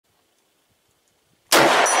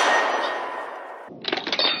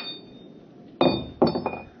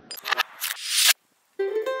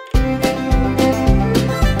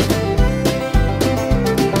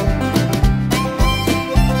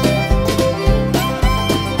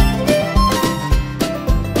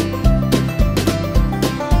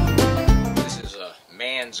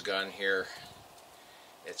Gun here.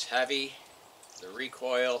 It's heavy, the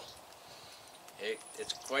recoil,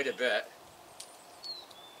 it's quite a bit,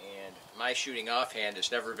 and my shooting offhand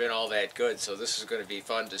has never been all that good, so this is going to be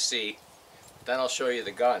fun to see. Then I'll show you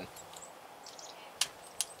the gun.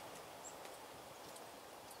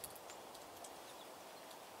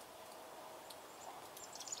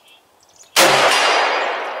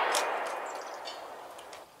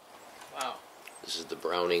 This is the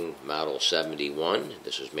Browning Model 71.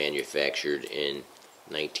 This was manufactured in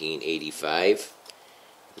 1985.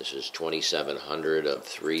 This is 2,700 of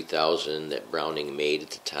 3,000 that Browning made at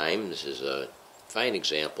the time. This is a fine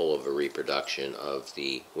example of a reproduction of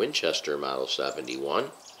the Winchester Model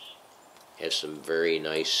 71. Has some very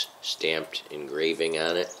nice stamped engraving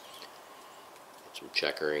on it. Some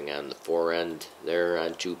checkering on the fore end there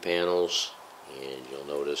on 2 panels. And you'll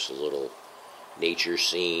notice a little nature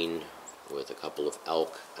scene with a couple of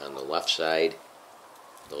elk on the left side.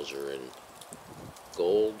 Those are in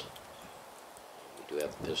gold. We do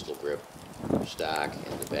have a pistol grip stock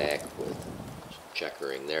in the back with some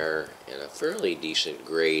checkering there, and a fairly decent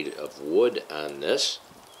grade of wood on this.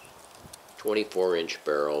 24-inch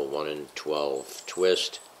barrel, 1 in 12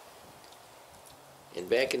 twist. And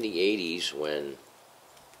back in the 80s, when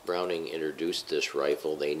Browning introduced this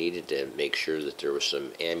rifle, they needed to make sure that there was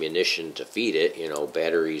some ammunition to feed it, you know,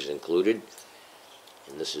 batteries included.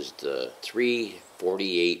 And this is the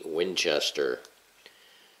 .348 Winchester.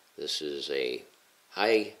 This is a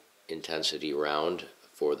high intensity round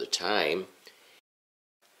for the time.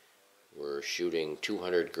 We're shooting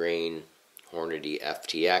 200 grain Hornady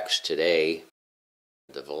FTX today.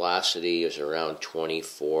 The velocity is around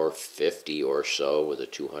 2450 or so with a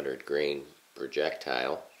 200 grain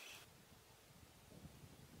projectile.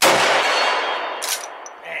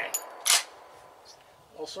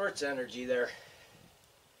 All sorts of energy there.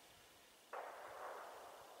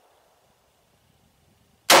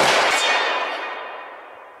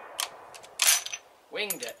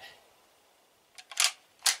 Winged it.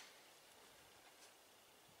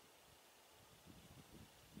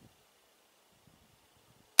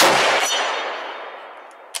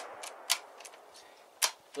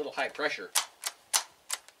 A little high pressure.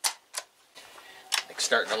 Like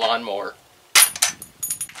starting a lawnmower.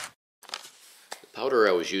 Powder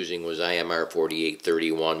I was using was IMR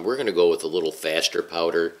 4831. We're going to go with a little faster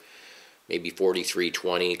powder, maybe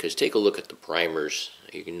 4320, because take a look at the primers.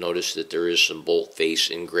 You can notice that there is some bolt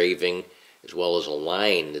face engraving, as well as a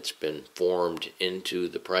line that's been formed into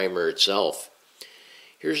the primer itself.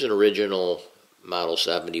 Here's an original Model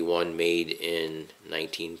 71 made in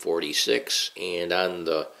 1946, and on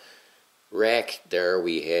the rack there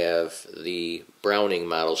we have the Browning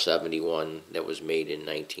Model 71 that was made in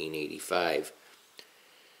 1985.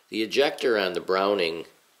 The ejector on the Browning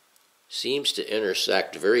seems to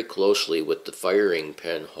intersect very closely with the firing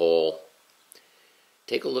pin hole.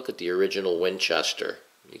 Take a look at the original Winchester.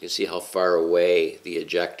 You can see how far away the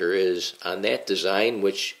ejector is on that design,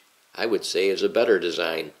 which I would say is a better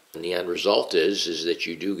design. And the end result is that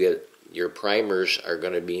you do get, your primers are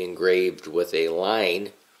going to be engraved with a line.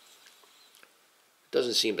 It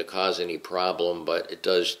doesn't seem to cause any problem, but it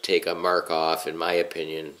does take a mark off, in my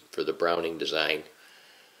opinion, for the Browning design,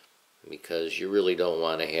 because you really don't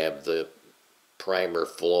want to have the primer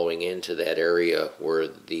flowing into that area where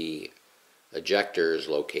the ejector is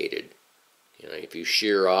located. You know, if you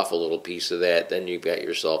shear off a little piece of that, then you've got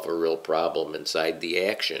yourself a real problem inside the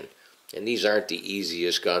action. And these aren't the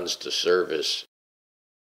easiest guns to service.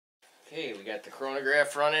 Okay, we got the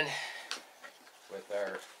chronograph running with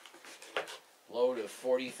our load of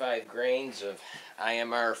 45 grains of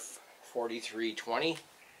IMR 4320.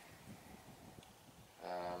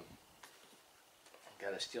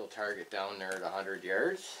 Got a steel target down there at 100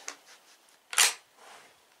 yards.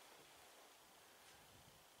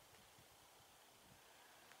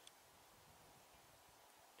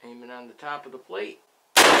 Aiming on the top of the plate.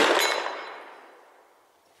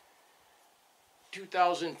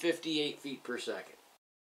 2,058 feet per second.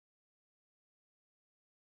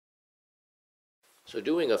 So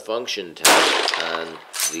doing a function test on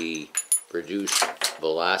the produced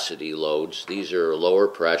velocity loads, these are lower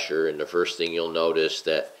pressure, and the first thing you'll notice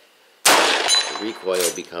that the recoil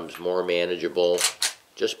becomes more manageable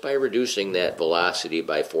just by reducing that velocity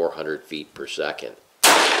by 400 feet per second.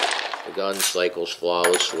 The gun cycles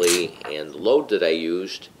flawlessly, and the load that I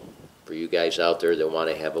used for you guys out there that want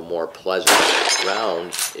to have a more pleasant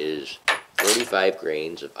round is 45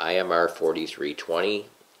 grains of IMR 4320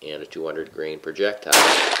 and a 200 grain projectile.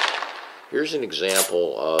 Here's an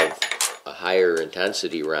example of a higher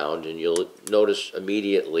intensity round, and you'll notice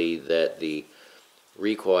immediately that the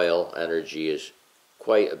recoil energy is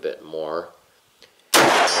quite a bit more.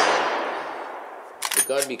 The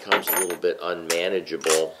gun becomes a little bit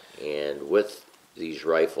unmanageable, and with these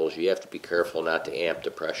rifles you have to be careful not to amp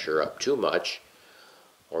the pressure up too much,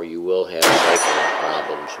 or you will have cycling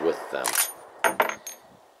problems with them.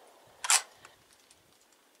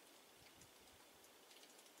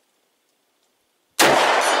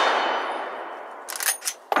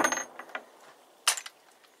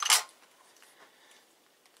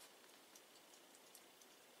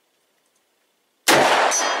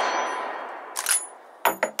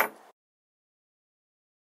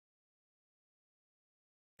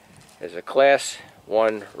 As a Class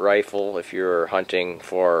 1 rifle, if you're hunting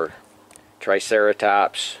for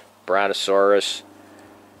Triceratops, Brontosaurus,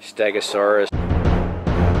 Stegosaurus,